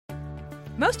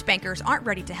Most bankers aren't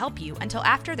ready to help you until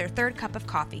after their third cup of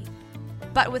coffee.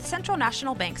 But with Central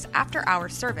National Bank's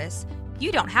after-hours service,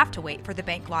 you don't have to wait for the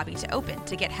bank lobby to open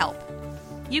to get help.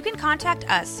 You can contact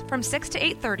us from 6 to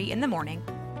 8:30 in the morning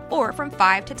or from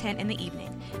 5 to 10 in the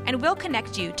evening, and we'll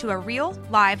connect you to a real,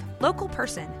 live, local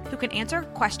person who can answer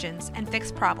questions and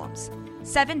fix problems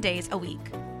 7 days a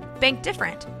week. Bank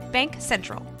different. Bank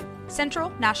Central. Central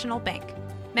National Bank.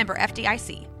 Member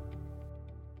FDIC.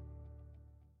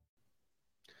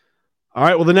 All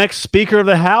right, well, the next Speaker of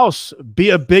the House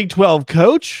be a Big 12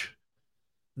 coach?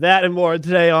 That and more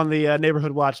today on the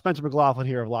Neighborhood Watch. Spencer McLaughlin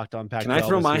here of Locked On Pac-12. Can I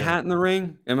throw my hat in the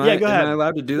ring? Go ahead. Am I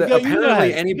allowed to do that?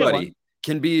 Apparently, anybody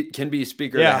can be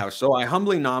Speaker of the House. So I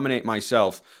humbly nominate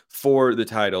myself for the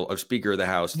title of Speaker of the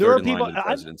House. There are third in people. line to the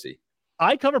presidency.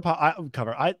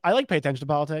 I like pay attention to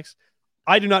politics.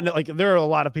 I do not know. Like, there are a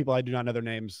lot of people I do not know their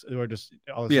names who are just.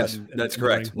 Yes, that's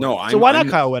correct. No, so why not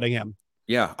Kyle Whittingham?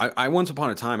 Yeah, I once upon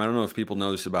a time, I don't know if people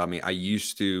know this about me. I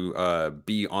used to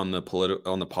be on the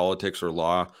politics or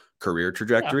law career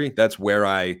trajectory. Yeah. That's where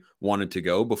I wanted to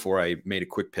go before I made a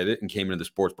quick pivot and came into the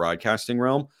sports broadcasting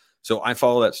realm. So I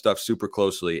follow that stuff super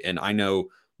closely, and I know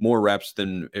more reps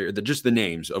than just the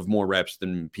names of more reps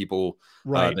than people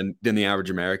than the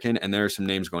average American. And there are some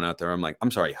names going out there. I'm like,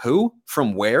 I'm sorry, who?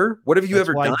 From where? What have you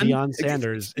ever done? Deion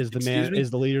Sanders is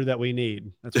the leader that we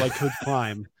need. That's why Coach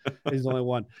Prime is the only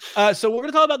one. So we're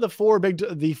going to talk about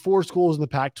the four schools in the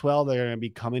Pac-12 that are going to be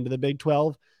coming to the Big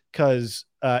 12 because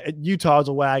Utah's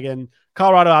a wagon.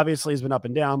 Colorado obviously has been up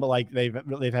and down, but like they've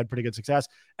had pretty good success.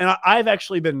 And I've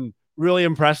actually been really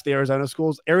impressed with the Arizona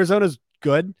schools. Arizona's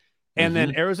good. And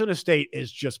then Arizona State is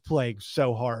just playing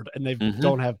so hard, and they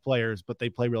don't have players, but they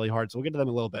play really hard. So we'll get to them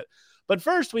in a little bit. But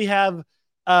first, we have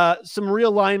some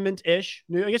realignment-ish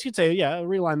news. I guess you'd say,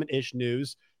 realignment-ish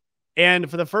news.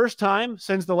 And for the first time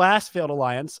since the last failed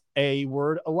alliance, a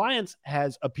word alliance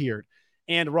has appeared.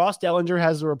 And Ross Dellinger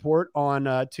has a report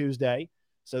on Tuesday.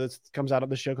 So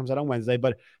the show comes out on Wednesday.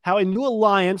 But how a new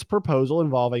alliance proposal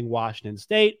involving Washington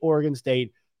State, Oregon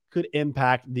State, could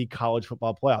impact the college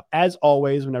football playoff. As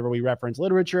always, whenever we reference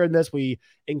literature in this, we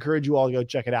encourage you all to go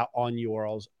check it out on your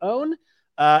own.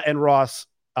 And Ross,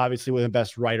 obviously, one of the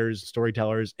best writers,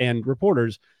 storytellers, and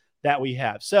reporters that we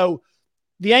have. So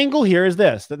the angle here is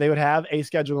this, that they would have a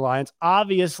scheduling alliance,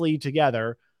 obviously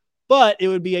together, but it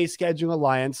would be a scheduling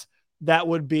alliance that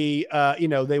would be,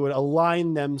 they would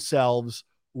align themselves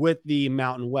with the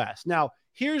Mountain West. Now,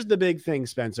 here's the big thing,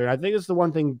 Spencer. I think it's the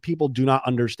one thing people do not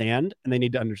understand, and they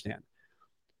need to understand.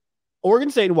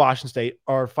 Oregon State and Washington State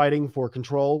are fighting for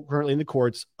control currently in the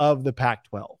courts of the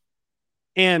Pac-12.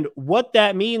 And what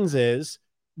that means is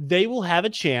they will have a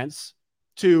chance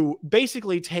to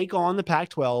basically take on the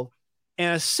Pac-12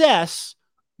 and assess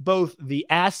both the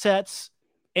assets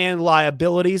and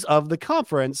liabilities of the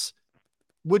conference,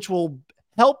 which will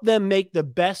help them make the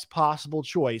best possible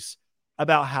choice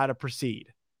about how to proceed.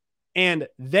 And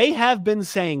they have been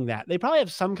saying that. They probably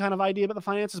have some kind of idea about the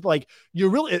finances, but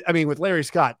with Larry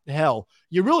Scott,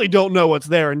 you really don't know what's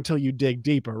there until you dig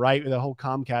deeper, right? The whole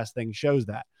Comcast thing shows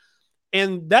that.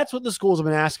 And that's what the schools have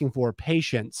been asking for,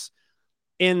 patience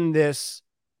in this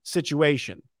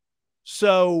situation.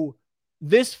 So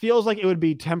this feels like it would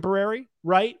be temporary,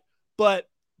 right? But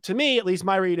to me, at least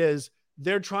my read is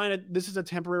this is a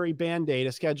temporary Band-Aid,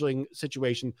 a scheduling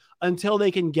situation until they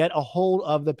can get a hold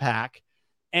of the Pac.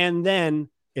 And then,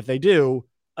 if they do,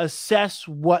 assess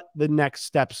what the next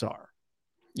steps are.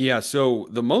 Yeah, so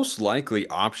the most likely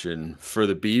option for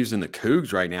the Beavs and the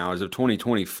Cougs right now as of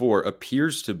 2024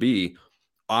 appears to be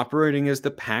operating as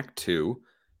the Pac-2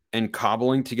 and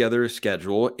cobbling together a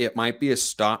schedule. It might be a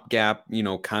stopgap,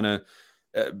 kind of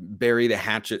bury the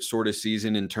hatchet sort of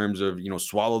season in terms of,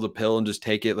 swallow the pill and just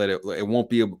take it. It won't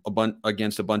be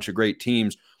against a bunch of great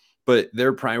teams. But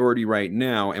their priority right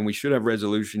now, and we should have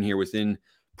resolution here within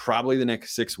probably the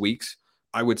next 6 weeks.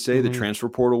 I would say the transfer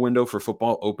portal window for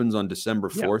football opens on December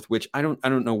 4th, which I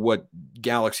don't know what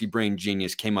galaxy brain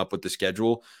genius came up with the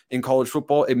schedule in college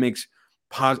football. It makes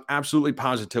absolutely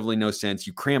positively no sense.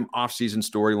 You cram off-season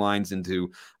storylines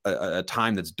into a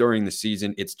time that's during the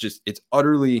season. It's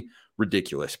utterly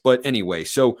ridiculous. But anyway,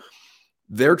 so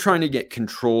they're trying to get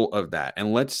control of that.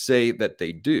 And let's say that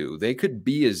they do. They could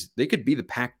be the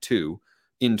Pac-2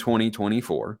 in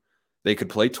 2024. They could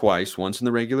play twice, once in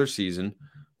the regular season,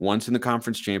 once in the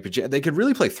conference championship. They could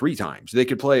really play 3 times. They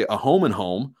could play a home and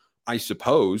home, I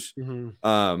suppose.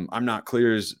 I'm not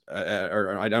clear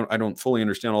or I don't fully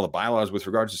understand all the bylaws with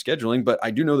regards to scheduling, but I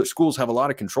do know that schools have a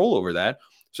lot of control over that.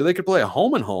 So they could play a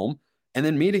home and home and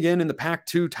then meet again in the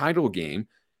Pac-2 title game.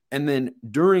 And then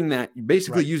during that, you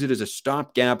basically use it as a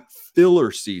stopgap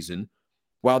filler season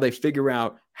while they figure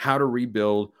out how to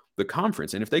rebuild the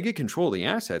conference. And if they get control of the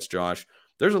assets, Josh,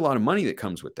 there's a lot of money that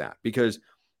comes with that, because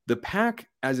the PAC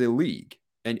as a league,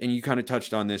 and you kind of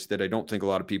touched on this that I don't think a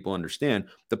lot of people understand,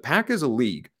 the PAC as a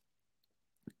league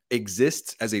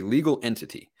exists as a legal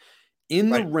entity in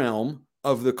the realm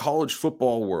of the college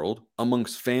football world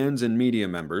amongst fans and media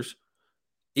members.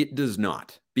 It does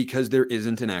not, because there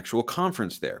isn't an actual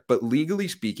conference there, but legally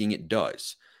speaking, it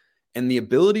does. And the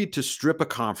ability to strip a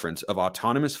conference of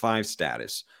autonomous 5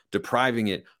 status, depriving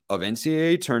it of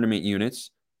NCAA tournament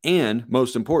units, and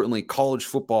most importantly, college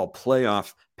football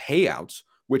playoff payouts,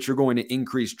 which are going to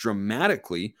increase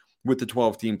dramatically with the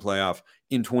 12-team playoff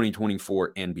in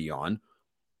 2024 and beyond,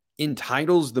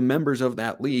 entitles the members of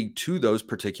that league to those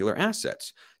particular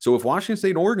assets. So if Washington State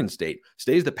and Oregon State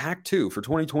stays the Pac-2 for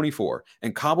 2024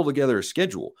 and cobble together a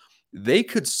schedule, they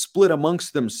could split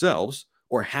amongst themselves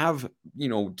or have,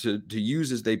 to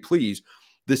use as they please,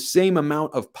 the same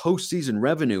amount of postseason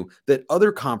revenue that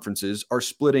other conferences are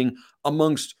splitting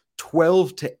amongst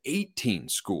 12 to 18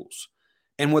 schools.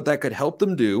 And what that could help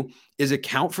them do is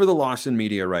account for the loss in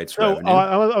media rights revenue.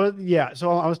 So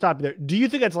I'll stop you there. Do you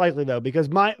think that's likely, though? Because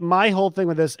my whole thing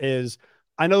with this is,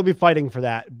 I know they'll be fighting for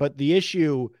that, but the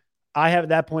issue I have at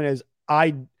that point is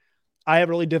I have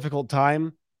a really difficult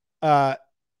time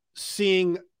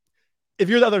seeing, if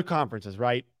you're the other conferences,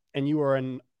 right, and you are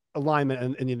in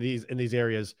alignment in these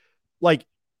areas, like,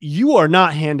 you are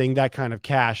not handing that kind of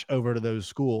cash over to those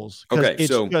schools. Okay, it's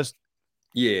so just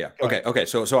Okay.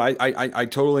 So I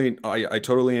totally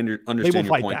understand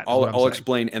your point. I'll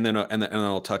explain and then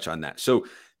I'll touch on that. So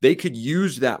they could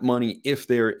use that money, if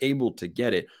they're able to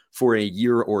get it, for a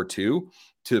year or two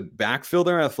to backfill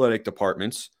their athletic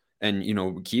departments and,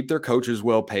 keep their coaches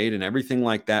well paid and everything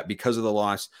like that because of the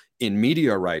loss in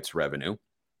media rights revenue.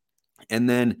 And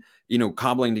then,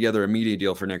 cobbling together a media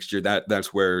deal for next year,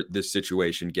 that's where this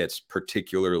situation gets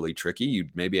particularly tricky.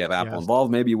 You'd maybe have Apple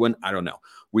involved, maybe you wouldn't. I don't know.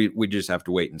 We just have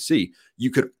to wait and see. You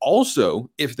could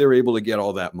also, if they're able to get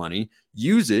all that money,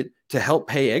 use it to help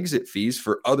pay exit fees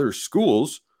for other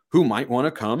schools who might want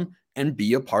to come and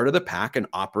be a part of the PAC and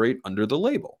operate under the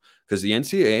label. Because the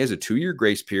NCAA has a 2-year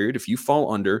grace period if you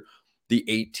fall under the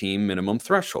 8-team minimum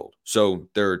threshold. So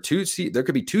there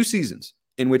could be 2 seasons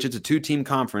in which it's a 2-team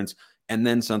conference, and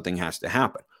then something has to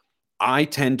happen. I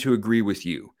tend to agree with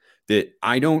you that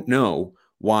I don't know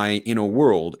why, in a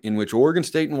world in which Oregon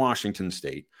State and Washington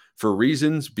State, for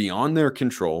reasons beyond their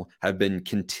control, have been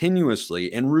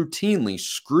continuously and routinely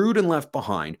screwed and left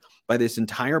behind by this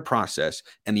entire process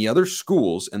and the other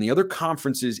schools and the other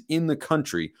conferences in the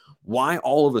country, why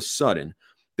all of a sudden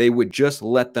they would just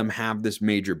let them have this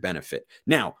major benefit.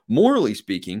 Now, morally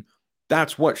speaking,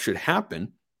 that's what should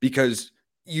happen, because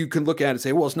you can look at it and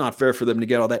say, well, it's not fair for them to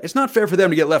get all that. It's not fair for them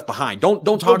to get left behind. Don't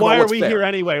talk about what's fair. Why are we here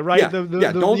anyway, right? The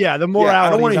morality. I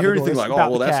don't want to hear anything like, oh,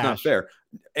 well, that's not fair.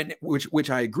 And which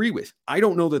I agree with. I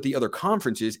don't know that the other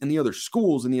conferences and the other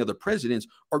schools and the other presidents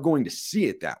are going to see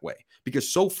it that way,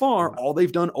 because so far, all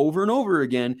they've done over and over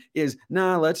again is,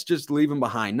 let's just leave them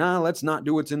behind. Let's not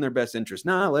do what's in their best interest.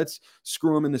 Let's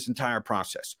screw them in this entire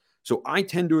process. So I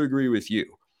tend to agree with you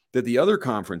that the other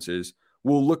conferences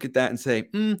will look at that and say,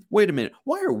 wait a minute,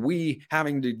 why are we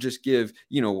having to just give,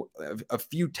 a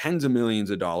few tens of millions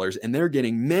of dollars, and they're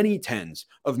getting many tens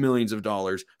of millions of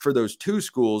dollars for those 2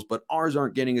 schools, but ours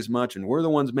aren't getting as much, and we're the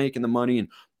ones making the money and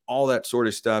all that sort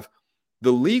of stuff.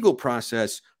 The legal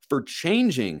process for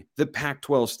changing the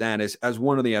Pac-12 status as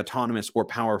one of the autonomous or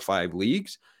Power 5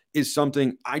 leagues is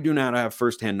something I do not have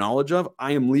firsthand knowledge of.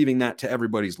 I am leaving that to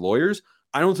everybody's lawyers.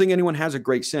 I don't think anyone has a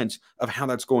great sense of how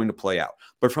that's going to play out.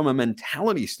 But from a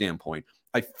mentality standpoint,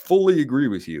 I fully agree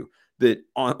with you that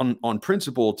on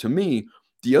principle, to me,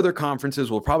 the other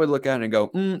conferences will probably look at it and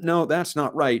go, no, that's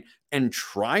not right, and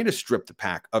try to strip the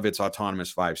PAC of its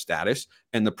autonomous 5 status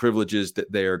and the privileges that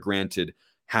they are granted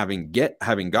having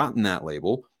gotten that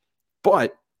label.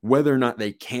 But whether or not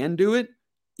they can do it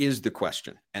is the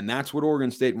question. And that's what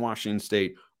Oregon State and Washington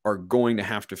State are going to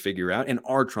have to figure out, and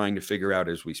are trying to figure out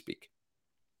as we speak.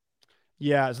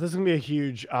 Yeah, so this is gonna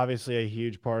be obviously a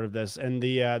huge part of this, and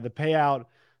the payout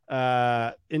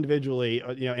individually,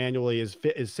 annually is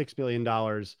 $6 million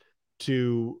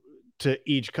to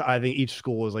each. I think each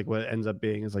school is like what it ends up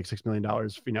being is like $6 million,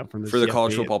 from for the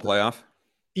college football playoff.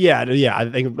 Yeah, I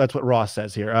think that's what Ross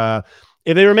says here.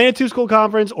 If they remain a 2-school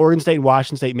conference, Oregon State and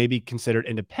Washington State may be considered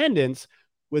independents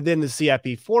within the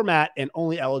CFP format and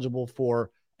only eligible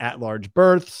for at-large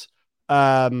berths.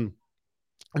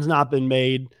 It's not been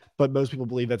made, but most people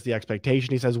believe that's the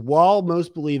expectation. He says, while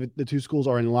most believe the 2 schools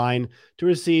are in line to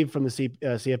receive from the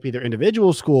CFP their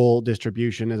individual school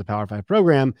distribution as a Power 5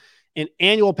 program, an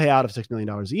annual payout of $6 million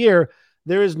a year,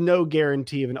 there is no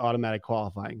guarantee of an automatic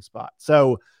qualifying spot.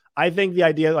 So I think the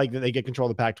idea like that they get control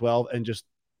of the Pac-12 and just,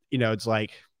 it's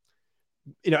like,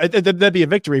 that'd be a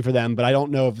victory for them, but I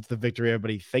don't know if it's the victory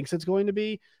everybody thinks it's going to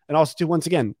be. And also, too, once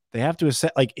again, they have to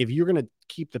assess, like, if you're going to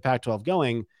keep the Pac-12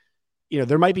 going,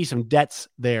 there might be some debts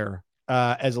there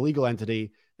as a legal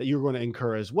entity that you're going to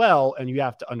incur as well. And you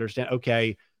have to understand,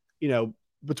 okay,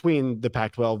 between the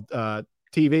Pac-12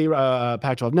 TV,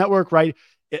 Pac-12 network, right?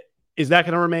 Is that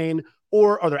going to remain?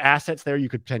 Or are there assets there you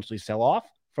could potentially sell off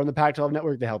from the Pac-12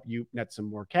 network to help you net some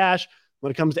more cash?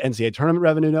 When it comes to NCAA tournament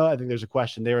revenue, no, I think there's a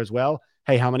question there as well.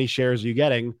 Hey, how many shares are you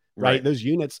getting? Right. Those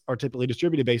units are typically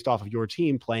distributed based off of your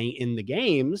team playing in the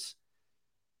games.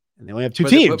 And they only have two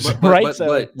teams, right?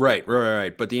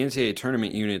 Right. But the NCAA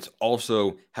tournament units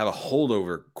also have a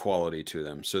holdover quality to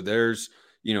them. So there's,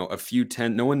 a few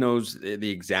no one knows the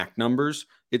exact numbers,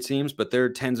 it seems, but there are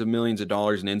tens of millions of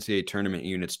dollars in NCAA tournament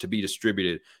units to be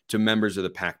distributed to members of the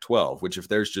Pac-12, which if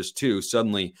there's just two,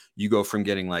 suddenly you go from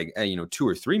getting like, $2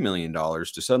 or $3 million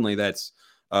to suddenly that's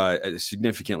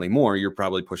significantly more. You're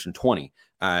probably pushing 20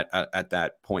 at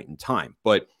that point in time.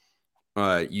 But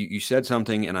you said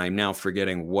something and I'm now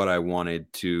forgetting what I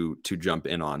wanted to jump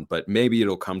in on, but maybe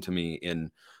it'll come to me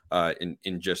in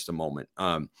just a moment.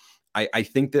 I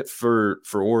think that for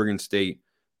Oregon State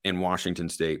and Washington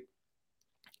State,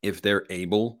 if they're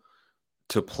able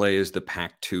to play as the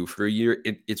Pac-2 for a year,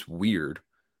 it's weird.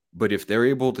 But if they're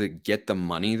able to get the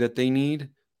money that they need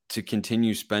to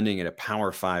continue spending at a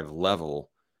Power 5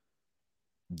 level,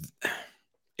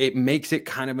 it makes it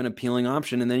kind of an appealing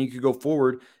option. And then you could go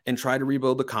forward and try to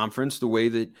rebuild the conference the way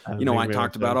that, I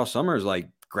talked about all summer, is like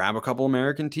grab a couple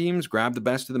American teams, grab the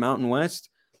best of the Mountain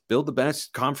West, build the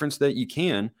best conference that you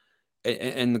can.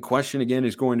 And the question again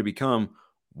is going to become,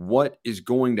 what is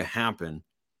going to happen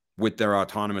with their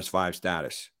autonomous 5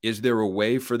 status? Is there a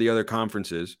way for the other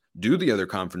conferences? Do the other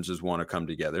conferences want to come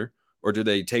together? Or do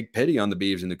they take pity on the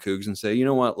Beavs and the Cougs and say, you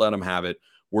know what, let them have it.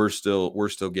 We're still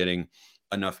getting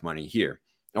enough money here.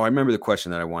 Oh, I remember the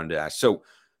question that I wanted to ask. So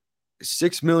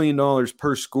 $6 million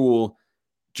per school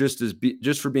just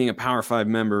for being a Power 5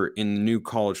 member in the new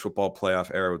college football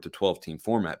playoff era with the 12-team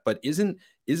format. But isn't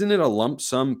it a lump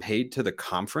sum paid to the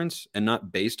conference and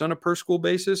not based on a per school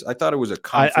basis? I thought it was a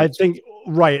conference. I think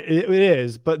right, it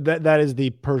is, but that is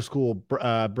the per school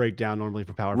breakdown normally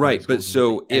for Power 5. Right, but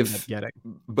so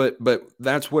but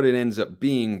that's what it ends up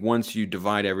being once you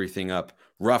divide everything up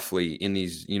roughly in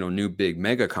these new big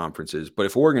mega conferences. But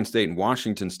if Oregon State and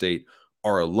Washington State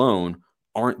are alone,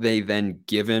 aren't they then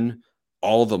given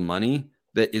all the money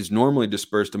that is normally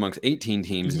dispersed amongst 18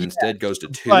 teams and instead goes to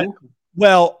 2? But,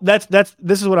 well, this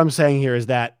is what I'm saying here, is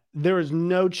that there is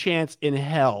no chance in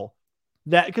hell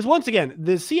that, because once again,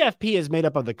 the CFP is made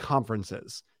up of the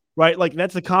conferences, right? Like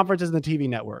that's the conferences and the TV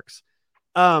networks.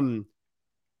 The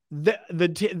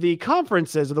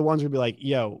conferences are the ones who be like,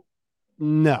 yo,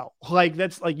 no, like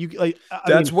that's like you like.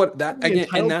 That's what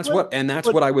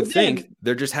I would think.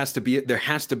 There has to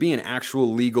be an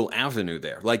actual legal avenue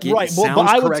there. Like it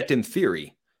sounds correct in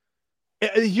theory.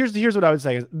 Here's what I would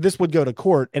say is this would go to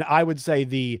court, and I would say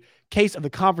the case of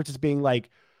the conferences being like,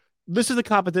 this is the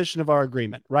composition of our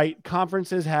agreement, right?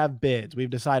 Conferences have bids. We've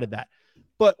decided that.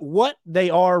 But what they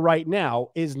are right now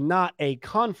is not a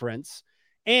conference.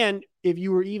 And if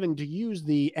you were even to use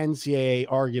the NCAA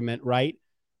argument, right,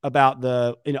 about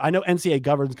I know NCAA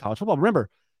governs college football.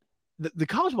 Remember, the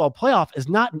college football playoff is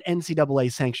not an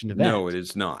NCAA sanctioned event. No, it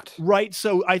is not. Right.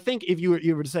 So I think if you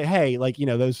were to say, hey, like,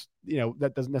 those,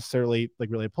 that doesn't necessarily like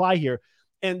really apply here.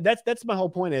 And that's my whole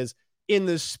point is, in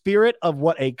the spirit of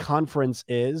what a conference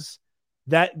is,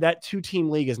 that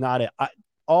 2-team league is not it.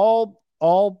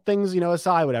 All things,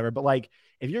 aside, whatever. But like,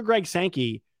 if you're Greg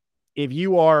Sankey, if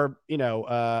you are,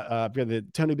 the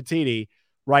Tony Petitti,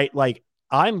 right? Like,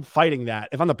 I'm fighting that.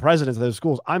 If I'm the president of those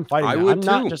schools, I'm fighting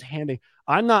that.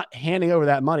 I'm not handing over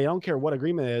that money. I don't care what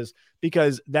agreement it is,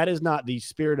 because that is not the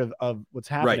spirit of what's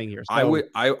happening here. So,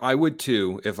 I would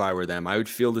too, if I were them. I would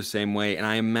feel the same way, and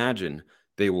I imagine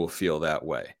they will feel that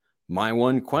way. My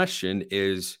one question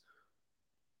is,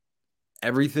 a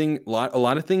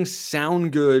lot of things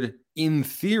sound good in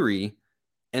theory,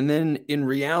 and then in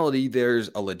reality, there's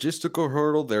a logistical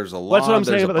hurdle. There's a law. That's what I'm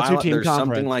saying about the 2-team conference,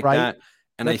 something like right? that.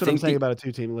 And that's what I'm saying about a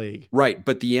 2-team league. Right.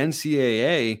 But the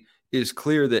NCAA is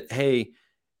clear that, hey,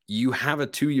 you have a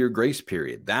 2-year grace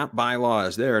period. That bylaw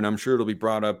is there, and I'm sure it'll be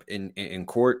brought up in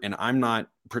court. And I'm not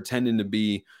pretending to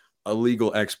be a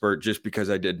legal expert just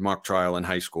because I did mock trial in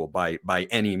high school by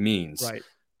any means. Right.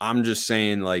 I'm just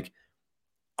saying, like,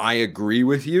 I agree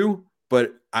with you,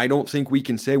 but I don't think we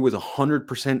can say with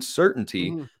 100%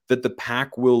 certainty Mm-hmm. that the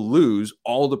Pac will lose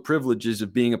all the privileges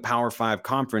of being a Power 5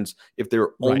 conference if there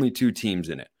are only 2 teams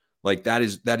in it. Like that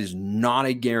is not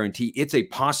a guarantee. It's a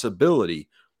possibility,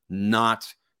 not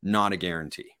a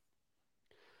guarantee.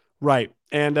 Right.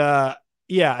 And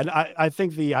yeah, and I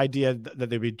think the idea that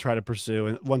they would try to pursue,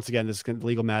 and once again, this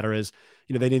legal matter is,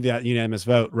 they need that unanimous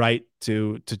vote, right,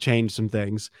 to change some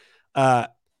things.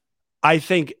 I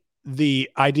think the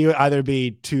idea would either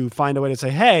be to find a way to say,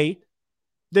 hey,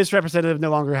 this representative no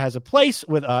longer has a place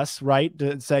with us, right?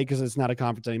 To say, because it's not a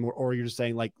conference anymore, or you're just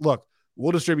saying like, look,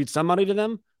 we'll distribute some money to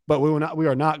them, but we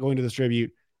are not going to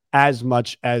distribute as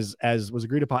much as was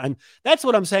agreed upon. And that's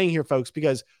what I'm saying here, folks,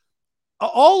 because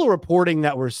all the reporting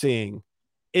that we're seeing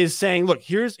is saying, look,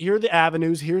 here are the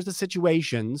avenues, here's the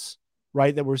situations,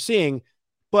 right, that we're seeing,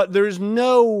 but there's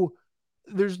no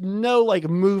like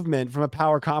movement from a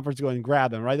power conference to go and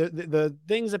grab them, right? The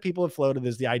things that people have floated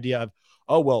is the idea of,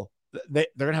 oh, well, they're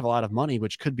going to have a lot of money,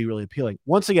 which could be really appealing.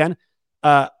 Once again,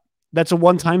 that's a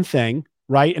one-time thing,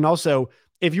 right? And also,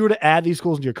 if you were to add these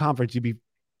schools into your conference, you'd be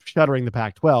shuttering the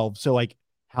Pac-12. So, like,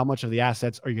 how much of the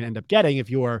assets are you going to end up getting if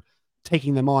you're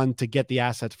taking them on to get the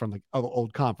assets from the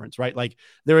old conference, right? Like,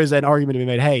 there is an argument to be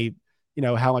made, hey,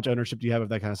 how much ownership do you have of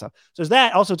that kind of stuff? So, is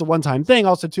that also, it's a one-time thing.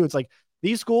 Also, too, it's like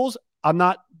these schools, I'm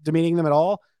not demeaning them at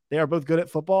all. They are both good at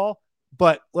football,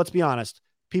 but let's be honest.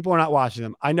 People are not watching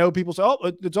them. I know people say, oh,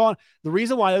 it's on. The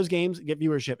reason why those games get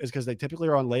viewership is because they typically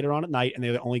are on later on at night and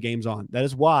they're the only games on. That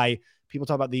is why people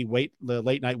talk about the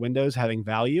late night windows having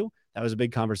value. That was a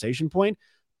big conversation point.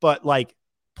 But like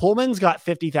Pullman's got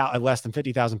 50,000, less than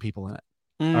 50,000 people in it.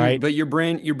 All right. But your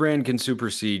brand can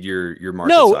supersede your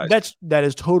market size. No, that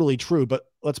is totally true. But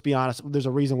let's be honest. There's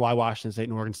a reason why Washington State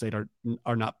and Oregon State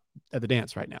are not at the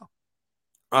dance right now.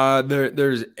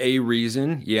 There's a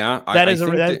reason. Yeah. That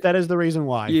is the reason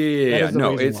why. Yeah.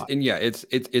 No,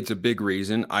 it's a big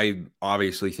reason. I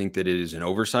obviously think that it is an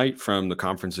oversight from the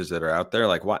conferences that are out there.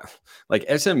 Like what, like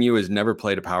SMU has never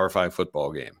played a Power 5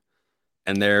 football game,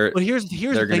 and they're going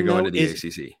to go into the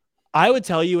ACC. I would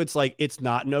tell you, it's like, it's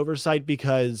not an oversight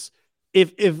because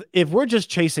if we're just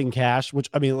chasing cash, which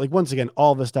I mean, like, once again,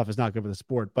 all this stuff is not good for the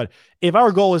sport, but if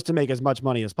our goal is to make as much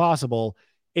money as possible,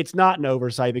 it's not an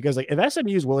oversight because like if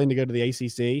SMU is willing to go to the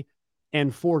ACC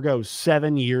and forego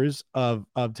 7 years of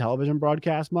television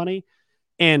broadcast money,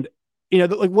 and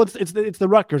like it's the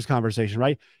Rutgers conversation,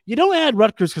 right? You don't add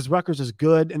Rutgers because Rutgers is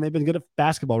good and they've been good at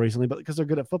basketball recently, but because they're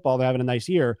good at football, they're having a nice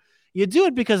year. You do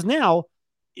it because now,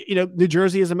 New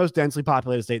Jersey is the most densely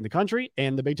populated state in the country,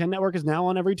 and the Big Ten Network is now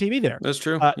on every TV there. That's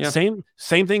true. Yeah. Same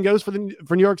thing goes for New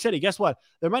York City. Guess what?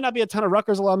 There might not be a ton of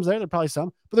Rutgers alums there. There are probably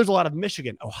some, but there's a lot of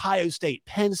Michigan, Ohio State,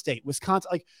 Penn State, Wisconsin.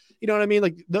 Like, you know what I mean?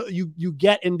 Like you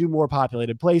get into more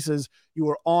populated places. You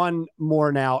are on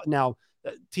more now. Now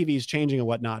TV is changing and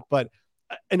whatnot, but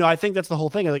I think that's the whole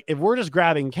thing. Like if we're just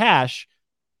grabbing cash,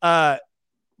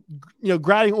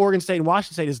 grabbing Oregon State and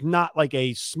Washington State is not like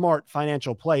a smart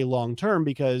financial play long term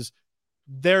because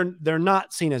they're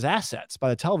not seen as assets by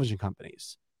the television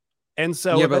companies. And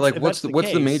so yeah, but like what's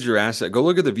the major asset? Go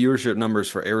look at the viewership numbers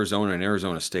for Arizona and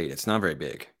Arizona State. It's not very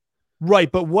big.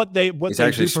 Right, but it's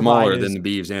actually smaller than the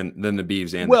Beavs and the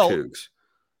Cougs.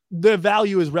 The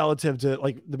value is relative to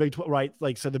like the Big 12, right?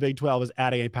 Like, so the Big 12 is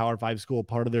adding a Power 5 school.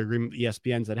 Part of their agreement with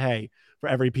ESPN said, hey, for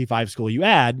every P5 school you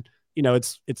add,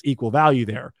 it's equal value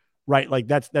there. Right. Like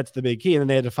that's the big key. And then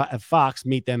they had to have Fox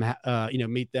meet them at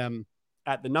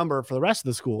the number for the rest of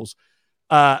the schools.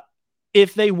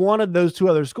 If they wanted those 2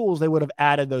 other schools, they would have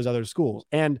added those other schools.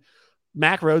 And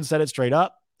Mack Rhoades said it straight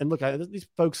up. And look, these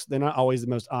folks, they're not always the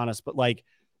most honest, but like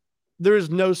there is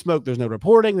no smoke. There's no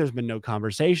reporting. There's been no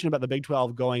conversation about the Big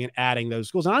 12 going and adding those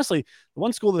schools. And honestly, the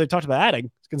one school that they talked about adding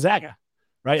is Gonzaga,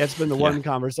 right? That's been the one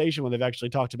conversation when they've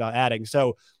actually talked about adding.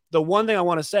 So the one thing I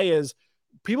want to say is,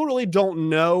 people really don't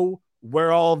know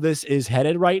where all of this is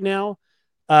headed right now.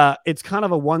 It's kind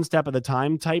of a one step at a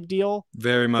time type deal.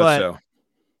 Very much so.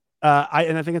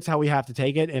 I think it's how we have to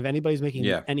take it. If anybody's making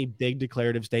any big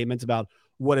declarative statements about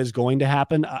what is going to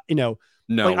happen, I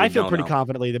feel pretty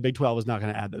confidently the Big 12 is not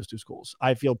going to add those 2 schools.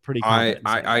 I feel pretty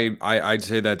confident. I'd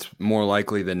say that's more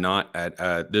likely than not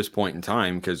at this point in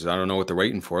time, because I don't know what they're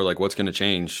waiting for. Like, what's going to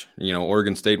change?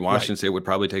 Oregon State, Washington State would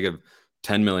probably take a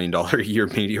 $10 million a year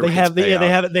media.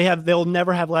 They'll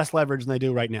never have less leverage than they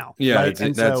do right now. Yeah, right?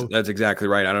 that's exactly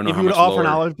right. I don't know if how you much offer lower. An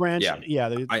olive branch.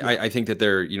 I think that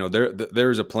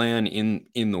there's a plan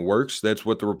in the works. That's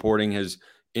what the reporting has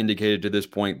indicated to this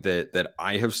point that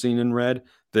I have seen and read,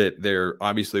 that they're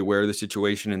obviously aware of the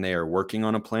situation and they are working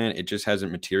on a plan. It just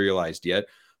hasn't materialized yet.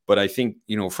 But I think,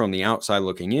 from the outside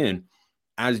looking in,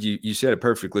 as you said it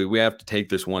perfectly, we have to take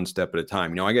this one step at a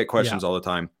time. I get questions all the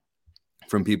time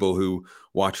from people who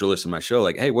watch or listen to my show,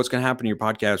 like, hey, what's going to happen to your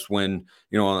podcast when,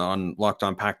 on Locked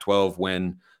On Pac-12,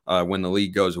 when the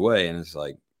league goes away? And it's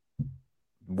like,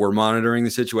 we're monitoring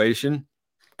the situation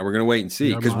and we're going to wait and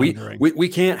see, because we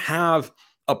can't have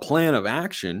a plan of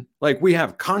action. Like, we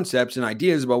have concepts and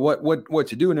ideas about what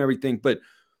to do and everything, but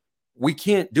we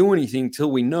can't do anything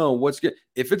till we know what's good.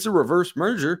 If it's a reverse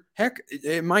merger, heck,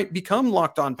 it might become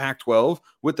Locked On Pac-12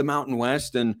 with the Mountain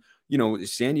West and,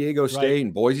 San Diego State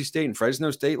and Boise State and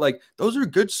Fresno State. Like, those are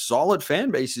good, solid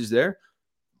fan bases there.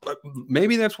 But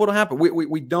maybe that's what'll happen.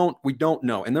 We don't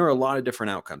know. And there are a lot of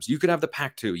different outcomes. You could have the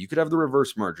Pac-2. You could have the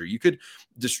reverse merger. You could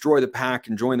destroy the Pac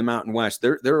and join the Mountain West.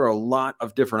 There are a lot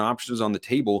of different options on the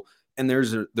table, and there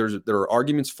are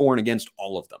arguments for and against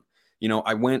all of them.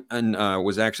 I went and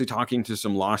was actually talking to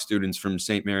some law students from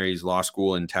St. Mary's Law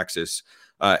School in Texas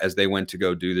as they went to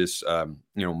go do this,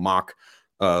 mock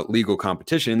legal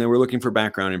competition. And they were looking for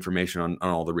background information on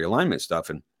all the realignment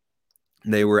stuff. And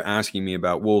they were asking me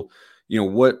about, well,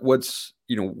 what's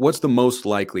the most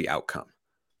likely outcome?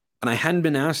 And I hadn't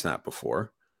been asked that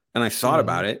before. And I thought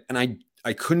about it, and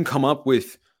I couldn't come up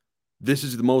with, this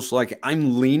is the most likely.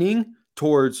 I'm leaning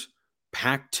towards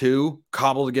Pac-2,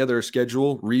 cobble together a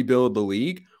schedule, rebuild the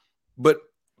league. But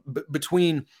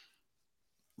between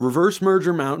reverse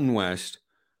merger Mountain West,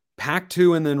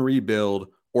 Pac-2 and then rebuild,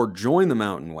 or join the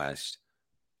Mountain West,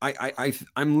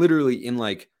 I'm literally in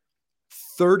like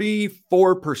 34%,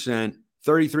 33%,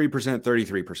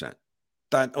 33%.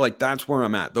 That's where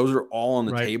I'm at. Those are all on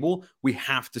the table. We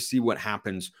have to see what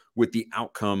happens with the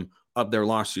outcome of their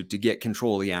lawsuit to get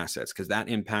control of the assets, because that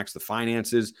impacts the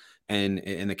finances and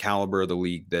the caliber of the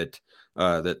league that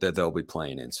they'll be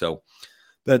playing in. So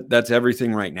that's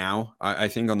everything right now. I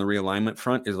think on the realignment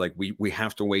front is like, we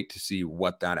have to wait to see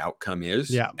what that outcome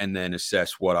is, and then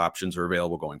assess what options are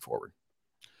available going forward.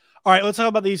 All right, let's talk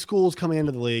about these schools coming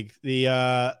into the league.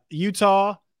 The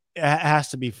Utah has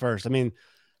to be first. I mean,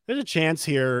 there's a chance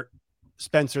here,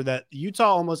 Spencer, that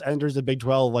Utah almost enters the Big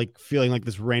 12 like feeling like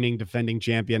this reigning defending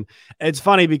champion. It's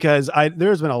funny because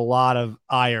there's been a lot of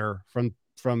ire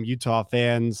from Utah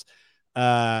fans.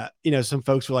 Some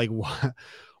folks were like,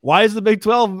 why is the Big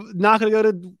 12 not going to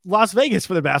go to Las Vegas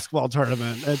for the basketball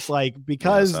tournament? It's like,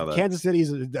 because Kansas City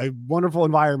is a wonderful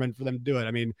environment for them to do it.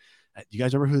 I mean, do you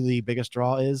guys remember who the biggest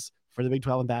draw is for the Big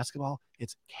 12 in basketball?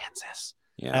 It's Kansas.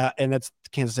 Yeah. And that's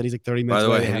Kansas City's like 30 minutes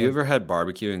away. By the way. way, have you ever had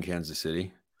barbecue in Kansas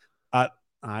City?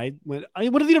 I went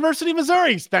to the University of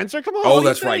Missouri, Spencer. Come on. Oh,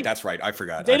 that's right. That's right. I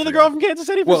forgot. Dated the girl from Kansas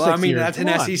City for 6 years. That's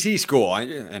an SEC school.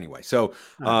 Anyway, so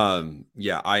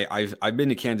I've been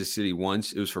to Kansas City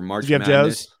once. It was for March Madness.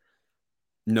 Joe's?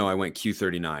 No, I went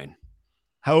Q39.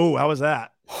 How was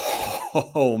that?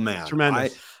 Oh man,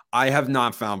 tremendous. I have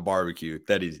not found barbecue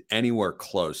that is anywhere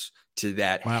close to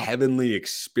that heavenly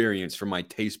experience for my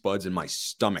taste buds and my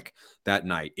stomach that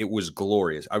night. It was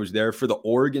glorious. I was there for the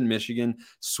Oregon-Michigan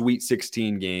Sweet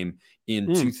 16 game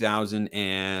in 2000,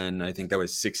 and I think that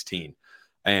was 16.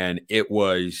 And it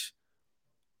was,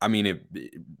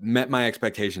 it met my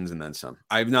expectations and then some.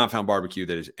 I have not found barbecue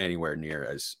that is anywhere near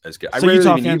as good. So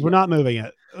Utah fans, we're not moving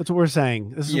it. That's what we're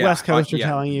saying. This is West Coast.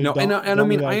 Telling you. No,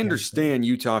 I understand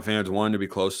Utah fans wanting to be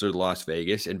closer to Las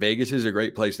Vegas, and Vegas is a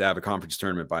great place to have a conference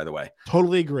tournament, by the way.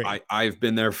 Totally agree. I've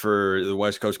been there for the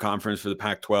West Coast Conference, for the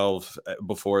Pac-12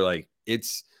 before.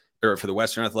 Or for the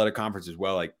Western Athletic Conference as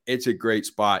well. Like, it's a great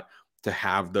spot to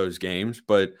have those games,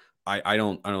 but I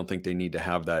don't think they need to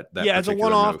have that. It's a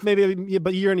one-off, maybe,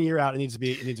 but year in and year out, it needs to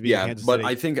be. In Kansas but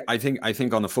City. I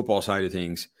think on the football side of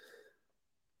things,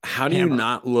 how do you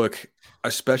not look,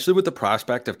 especially with the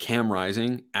prospect of Cam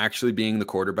Rising actually being the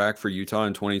quarterback for Utah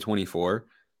in 2024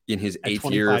 in his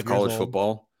 8th year of college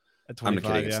football? I'm not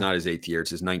kidding. It's not his 8th year;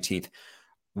 it's his 19th.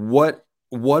 What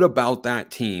about that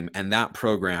team and that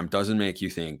program doesn't make you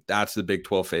think that's the Big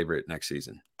 12 favorite next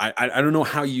season? I don't know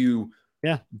how you.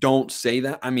 Don't say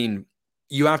that. I mean,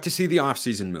 you have to see the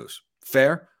offseason moves.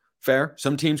 Fair.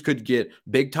 Some teams could get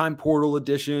big time portal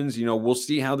additions. We'll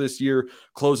see how this year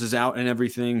closes out and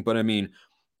everything. But I mean,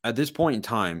 at this point in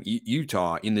time,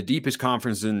 Utah, in the deepest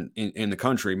conference in the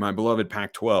country, my beloved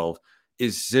Pac-12,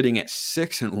 is sitting at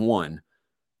 6-1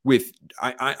 with,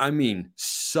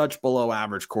 such below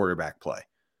average quarterback play.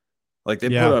 Like, they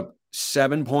put up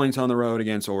 7 points on the road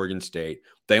against Oregon State.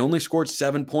 They only scored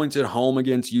 7 points at home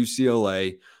against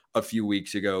UCLA a few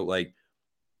weeks ago. Like,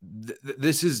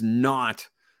 this is not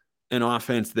an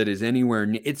offense that is anywhere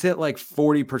near. It's at like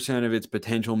 40% of its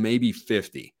potential, maybe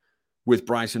 50, with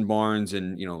Bryson Barnes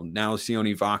and, now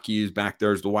Sione Vaki is back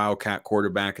there as the Wildcat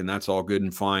quarterback, and that's all good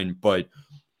and fine. But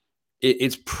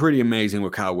it's pretty amazing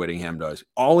what Kyle Whittingham does.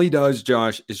 All he does,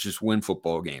 Josh, is just win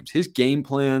football games. His game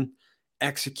plan,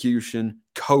 execution,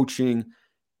 coaching,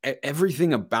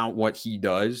 everything about what he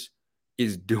does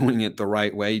is doing it the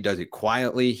right way. He does it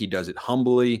quietly. He does it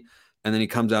humbly. And then he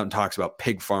comes out and talks about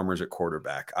pig farmers at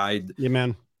quarterback. Yeah,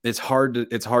 man. It's hard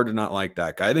to not like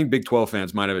that guy. I think Big 12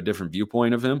 fans might have a different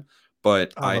viewpoint of him,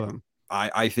 but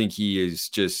I think he is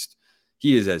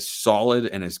as solid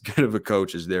and as good of a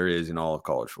coach as there is in all of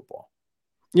college football.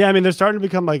 Yeah, I mean, they're starting to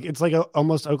become like, it's like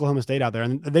almost Oklahoma State out there,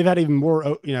 and they've had even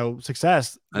more,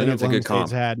 success than Oklahoma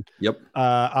State's had. Yep.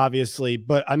 Obviously,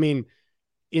 but I mean,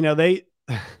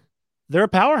 they're a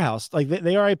powerhouse. Like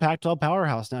they are a Pac-12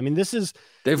 powerhouse now. I mean,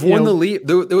 they've won the league.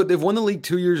 They've won the league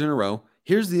 2 years in a row.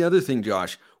 Here's the other thing,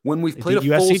 Josh. When we've played a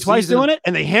USC full twice season, doing it,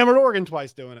 and they hammered Oregon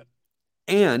twice doing it.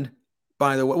 And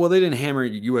by the way, well, they didn't hammer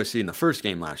USC in the first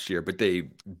game last year, but they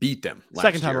beat them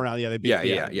second time around. Yeah, they beat.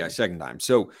 Yeah, second time.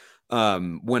 So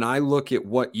when I look at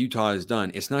what Utah has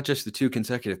done, it's not just the 2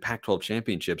 consecutive Pac-12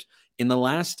 championships. In the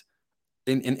last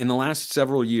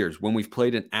several years, when we've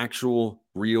played an actual,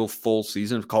 real, full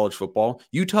season of college football,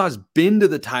 Utah's been to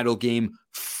the title game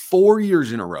 4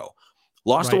 years in a row.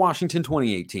 Lost to Washington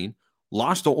 2018,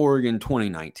 lost to Oregon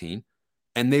 2019,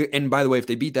 and by the way, if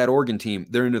they beat that Oregon team,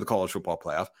 they're into the college football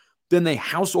playoff. Then they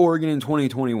house Oregon in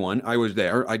 2021. I was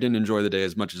there. I didn't enjoy the day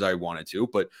as much as I wanted to,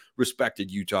 but respected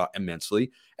Utah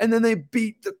immensely. And then they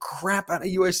beat the crap out of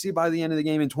USC by the end of the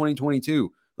game in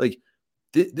 2022. Like,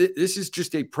 this is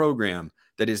just a program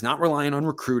that is not relying on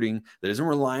recruiting, that isn't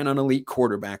relying on elite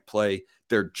quarterback play.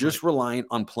 They're just relying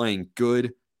on playing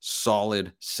good,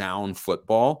 solid, sound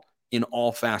football in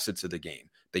all facets of the game.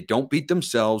 They don't beat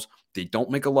themselves. They don't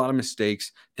make a lot of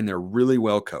mistakes, and they're really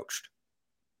well coached.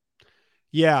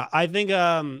 Yeah, I think,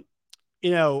 there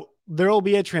will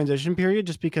be a transition period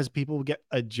just because people get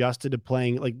adjusted to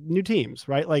playing like new teams,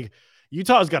 right? Like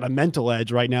Utah's got a mental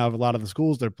edge right now of a lot of the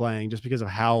schools they're playing just because of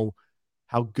how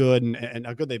good and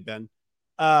how good they've been.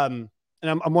 And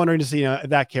I'm wondering to see, if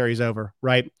that carries over,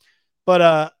 right? But,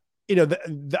 I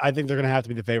think they're going to have to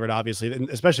be the favorite, obviously,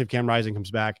 especially if Cam Rising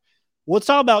comes back. Let's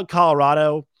talk about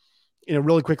Colorado,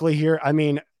 really quickly here. I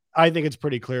mean, I think it's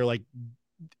pretty clear, like,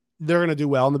 they're going to do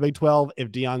well in the Big 12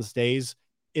 if Deion stays,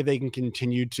 if they can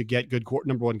continue to get good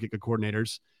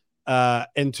coordinators,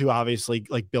 and to obviously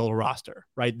like build a roster,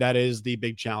 right? That is the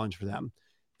big challenge for them,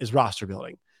 is roster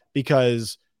building,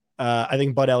 because I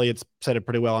think Bud Elliott's said it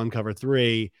pretty well on Cover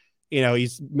 3.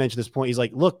 He's mentioned this point. He's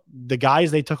like, look, the guys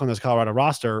they took on this Colorado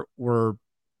roster were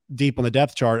deep on the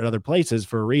depth chart at other places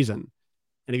for a reason.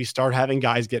 And if you start having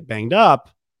guys get banged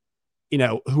up,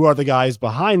 who are the guys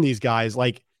behind these guys?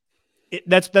 Like,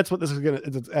 that's what this is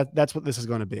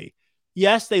going to be.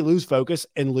 Yes, they lose focus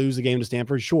and lose the game to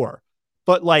Stanford, sure,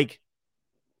 but like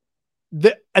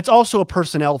it's also a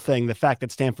personnel thing. The fact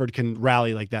that Stanford can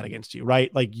rally like that against you,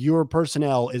 right? Like your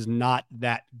personnel is not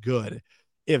that good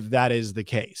if that is the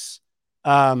case.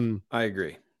 I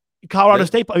agree. Colorado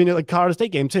State, like Colorado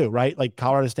State game too, right? Like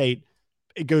Colorado State,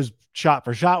 it goes shot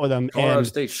for shot with them. Colorado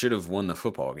State should have won the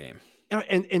football game.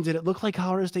 And did it look like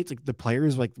Colorado State's like the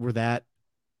players like were that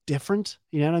different?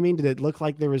 You know what I mean? Did it look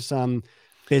like there was some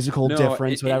physical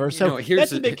difference, whatever? So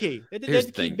that's the big key. They have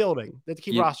to keep building. They have to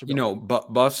keep roster building.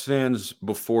 Buffs fans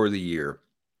before the year,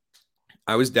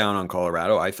 I was down on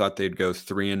Colorado. I thought they'd go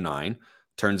 3-9.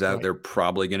 Turns out they're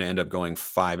probably going to end up going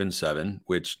 5-7,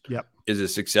 which is a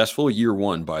successful year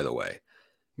one, by the way.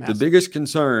 Massive. The biggest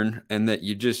concern, and that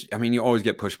you always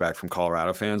get pushback from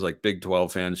Colorado fans, like Big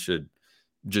 12 fans should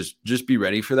just be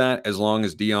ready for that. As long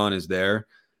as Deion is there,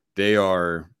 they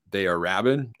are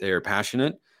rabid. They are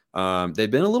passionate.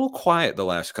 They've been a little quiet the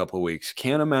last couple of weeks.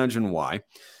 Can't imagine why.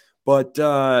 But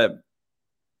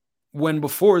when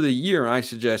before the year I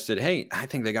suggested, hey, I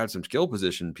think they got some skill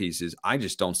position pieces, I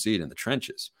just don't see it in the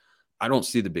trenches. I don't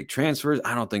see the big transfers.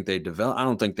 I don't think they develop. I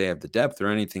don't think they have the depth or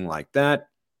anything like that.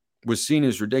 Was seen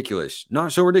as ridiculous.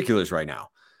 Not so ridiculous right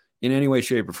now in any way,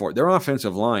 shape, or form. Their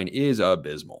offensive line is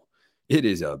abysmal. It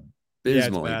is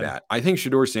abysmally bad. I think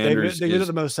Shedeur Sanders they did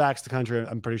the most sacks in the country,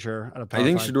 I'm pretty sure. I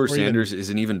think Shedeur Sanders is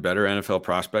an even better NFL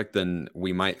prospect than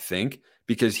we might think,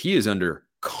 because he is under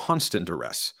constant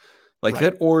duress. Like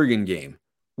that Oregon game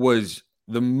was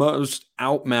the most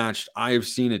outmatched I have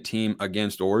seen a team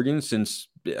against Oregon since,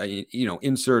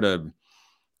 insert a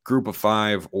group of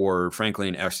 5 or frankly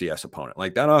an FCS opponent.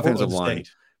 Like that offensive line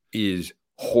is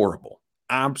horrible.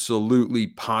 Absolutely,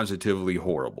 positively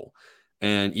horrible.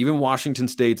 And even Washington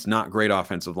State's not great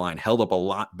offensive line held up a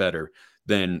lot better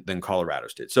than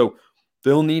Colorado's did. So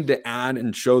they'll need to add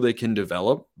and show they can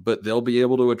develop, but they'll be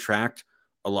able to attract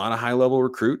a lot of high-level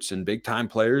recruits and big-time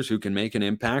players who can make an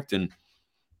impact. And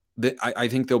I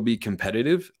think they'll be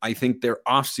competitive. I think their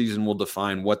offseason will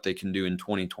define what they can do in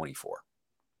 2024.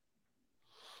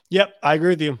 Yep, I agree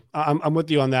with you. I'm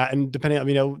with you on that. And depending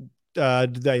on, I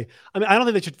don't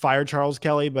think they should fire Charles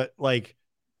Kelly, but like,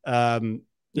 no,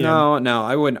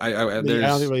 I wouldn't. I don't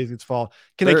think really it's fall.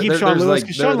 Can they keep Sean Lewis?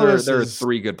 Like, Sean Lewis there are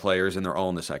 3 good players, and they're all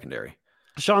in the secondary.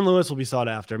 Sean Lewis will be sought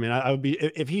after. I mean, I would be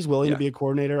if he's willing to be a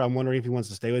coordinator. I'm wondering if he wants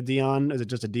to stay with Dion. Is it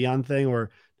just a Dion thing,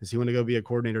 or does he want to go be a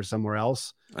coordinator somewhere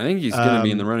else? I think he's going to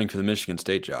be in the running for the Michigan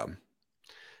State job.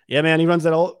 Yeah, man, he runs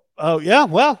that old. Oh yeah,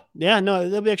 well, yeah, no,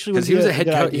 they'll be actually because he was a head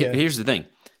coach. Here's the thing: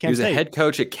 he was a head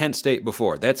coach at Kent State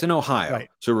before. That's in Ohio, right.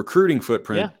 So recruiting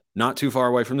footprint not too far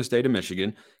away from the state of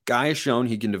Michigan. Guy has shown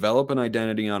he can develop an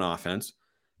identity on offense,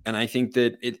 and I think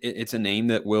that it's a name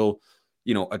that will,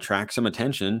 attract some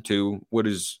attention to what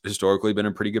has historically been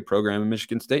a pretty good program in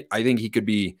Michigan State. I think he could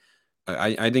be.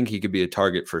 I think he could be a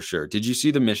target for sure. Did you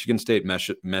see the Michigan State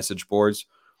message boards?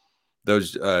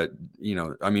 Those,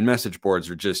 message boards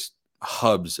are just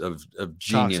hubs of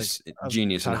genius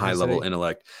and high level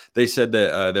intellect. They said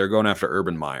that they're going after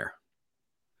Urban Meyer.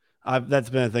 That's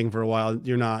been a thing for a while.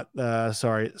 You're not.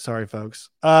 Sorry, folks.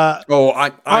 I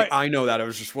know that. I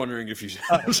was just wondering if you.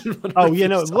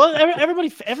 Well,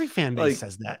 every fan base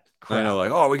says that. Crap. I know, like,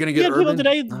 are we gonna get Urban?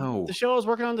 Today? No. The show I was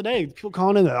working on today, people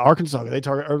calling in Arkansas. They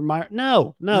target Urban Meyer.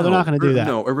 No, they're not going to do that.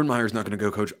 No, Urban Meyer's not going to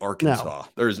go coach Arkansas.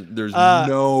 No. There's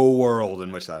no world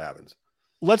in which that happens.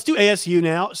 Let's do ASU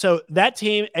now. So that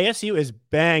team, ASU, is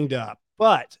banged up,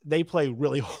 but they play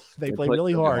really. They play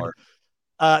really hard.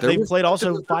 They played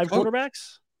also 5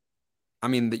 quarterbacks. I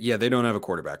mean, they don't have a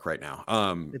quarterback right now.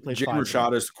 Jim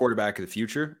Rashada is the quarterback of the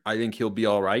future. I think he'll be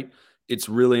all right. It's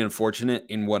really unfortunate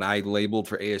in what I labeled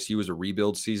for ASU as a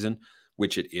rebuild season,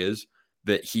 which it is,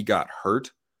 that he got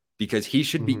hurt because he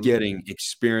should be getting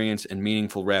experience and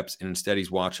meaningful reps, and instead he's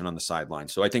watching on the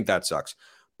sidelines. So I think that sucks.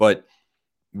 But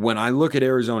when I look at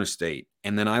Arizona State,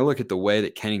 and then I look at the way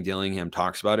that Kenny Dillingham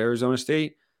talks about Arizona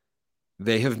State,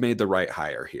 they have made the right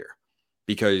hire here.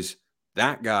 Because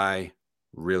that guy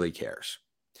really cares.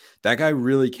 That guy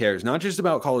really cares, not just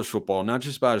about college football, not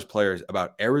just about his players,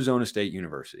 about Arizona State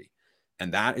University.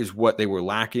 And that is what they were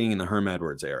lacking in the Herm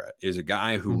Edwards era, is a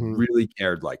guy who really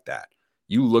cared like that.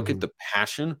 You look at the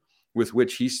passion with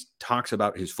which he talks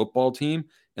about his football team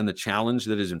and the challenge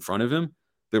that is in front of him.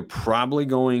 They're probably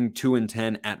going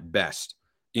 2-10 at best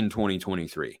in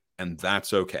 2023, and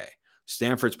that's okay.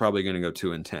 Stanford's probably going to go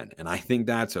 2-10, and I think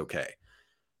that's okay.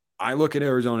 I look at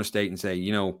Arizona State and say,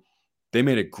 they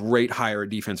made a great hire at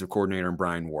defensive coordinator in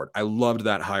Brian Ward. I loved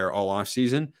that hire all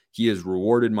offseason. He has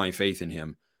rewarded my faith in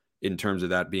him in terms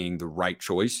of that being the right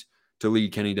choice to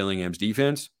lead Kenny Dillingham's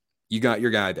defense. You got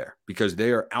your guy there because they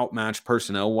are outmatched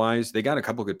personnel-wise. They got a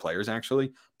couple good players,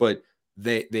 actually, but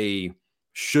they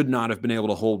should not have been able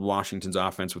to hold Washington's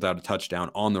offense without a touchdown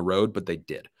on the road, but they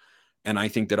did. And I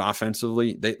think that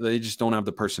offensively, they just don't have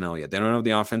the personnel yet. They don't have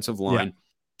the offensive line. Yeah.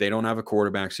 They don't have a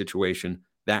quarterback situation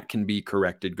that can be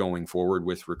corrected going forward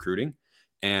with recruiting.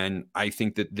 And I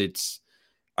think that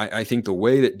I think the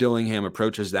way that Dillingham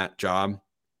approaches that job,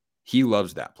 he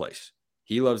loves that place.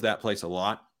 He loves that place a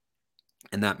lot,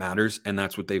 and that matters. And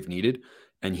that's what they've needed.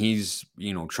 And he's,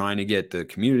 trying to get the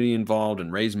community involved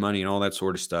and raise money and all that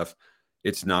sort of stuff.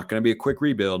 It's not going to be a quick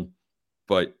rebuild,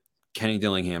 but Kenny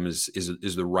Dillingham is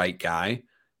the right guy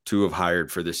to have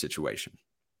hired for this situation.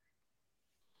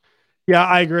 Yeah,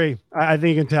 I agree. I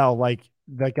think you can tell, like,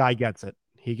 that guy gets it.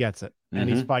 He gets it, and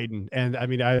he's fighting. And I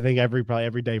mean, I think every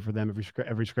day for them,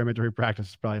 every scrimmage, every practice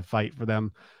is probably a fight for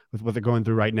them with what they're going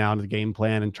through right now and the game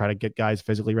plan and try to get guys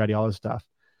physically ready, all this stuff.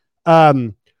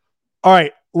 All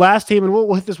right, last team, and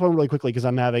we'll hit this one really quickly because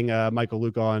I'm having Michael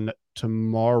Luke on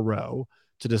tomorrow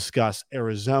to discuss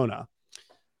Arizona.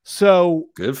 So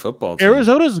good football team.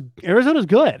 Arizona's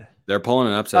good. They're pulling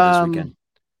an upset this weekend.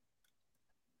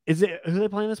 Who are they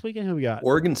playing this weekend? Who we got?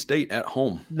 Oregon State at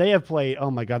home. They have played.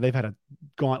 Oh my God, they've had a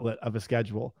gauntlet of a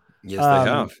schedule. Yes,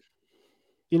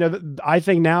 they have. I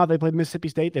think now they played Mississippi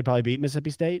State. They probably beat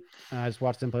Mississippi State. I just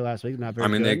watched them play last week. Not very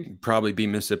good. They probably beat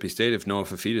Mississippi State if Noah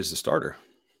Fafita is the starter.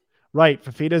 Right,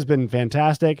 Fafita's been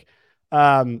fantastic.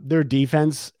 Their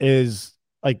defense is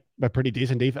like a pretty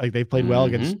decent defense. Like they've played well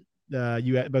against both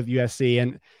USC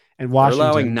and Washington. They're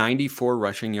allowing 94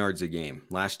 rushing yards a game.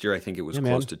 Last year, I think it was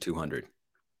close to 200.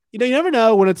 You never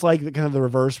know when it's like kind of the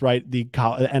reverse, right? The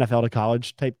NFL to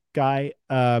college type guy.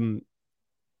 And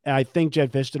I think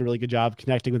Jed Fish did a really good job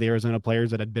connecting with the Arizona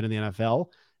players that had been in the NFL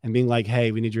and being like,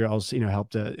 "Hey, we need your help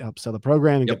sell the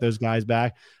program and get those guys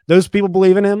back." Those people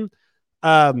believe in him.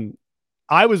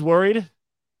 I was worried.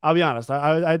 I'll be honest.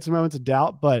 I had some moments of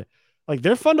doubt, but like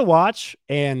they're fun to watch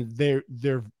and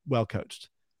they're well coached.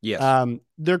 Yes.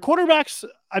 Their quarterbacks,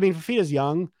 I mean, Fafita's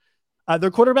young.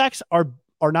 Their quarterbacks are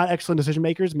not excellent decision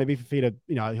makers. Maybe Fafita,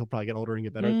 he'll probably get older and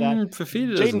get better at that.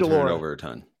 Fafita doesn't turn it over a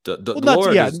ton. He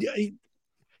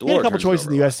had a couple choices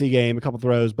in the USC game, a couple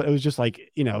throws, but it was just like,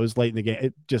 it was late in the game.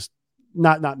 It just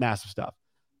not massive stuff.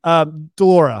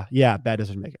 Delora, bad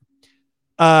decision maker.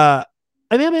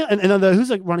 Who's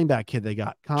the running back kid they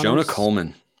got? Jonah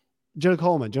Coleman. Jonah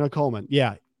Coleman.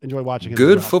 Yeah. Enjoy watching him.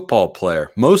 Good football player.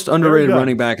 Most underrated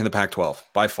running back in the Pac-12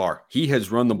 by far. He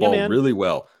has run the ball really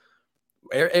well.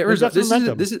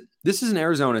 Arizona, this is an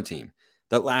Arizona team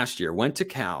that last year went to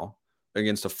Cal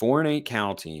against a 4-8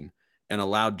 Cal team and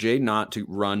allowed Jaden Ott to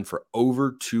run for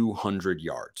over 200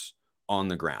 yards on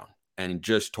the ground and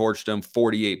just torched them.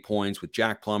 48 points with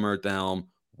Jack Plummer at the helm.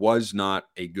 Was not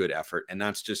a good effort. And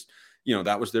that's just,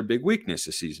 that was their big weakness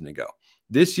a season ago.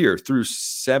 This year, through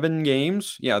 7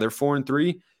 games, they're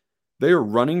 4-3. They are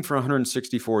running for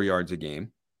 164 yards a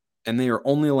game, and they are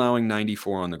only allowing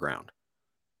 94 on the ground.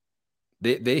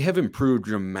 They have improved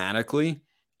dramatically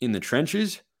in the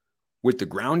trenches with the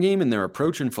ground game and their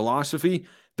approach and philosophy.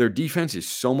 Their defense is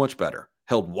so much better.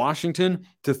 Held Washington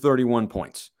to 31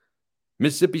 points.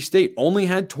 Mississippi State only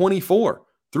had 24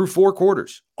 through 4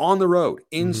 quarters on the road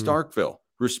in Starkville.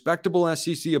 Respectable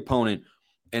SEC opponent,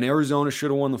 and Arizona should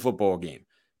have won the football game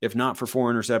if not for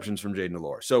 4 interceptions from Jaden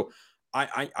Delora. So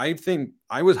I think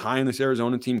I was high on this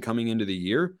Arizona team coming into the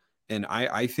year, and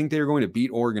I think they're going to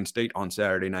beat Oregon State on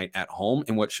Saturday night at home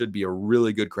in what should be a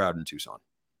really good crowd in Tucson.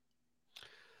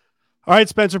 All right,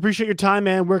 Spencer, appreciate your time,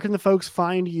 man. Where can the folks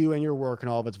find you and your work and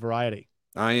all of its variety?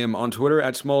 I am on Twitter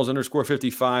at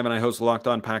Smalls_55, and I host Locked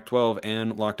On Pac-12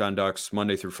 and Locked On Ducks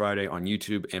Monday through Friday on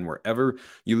YouTube and wherever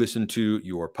you listen to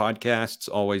your podcasts.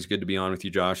 Always good to be on with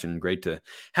you, Josh, and great to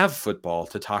have football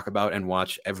to talk about and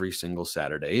watch every single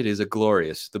Saturday. It is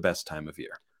the best time of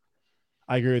year.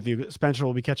 I agree with you. Spencer,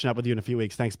 we'll be catching up with you in a few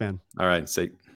weeks. Thanks, man. All right.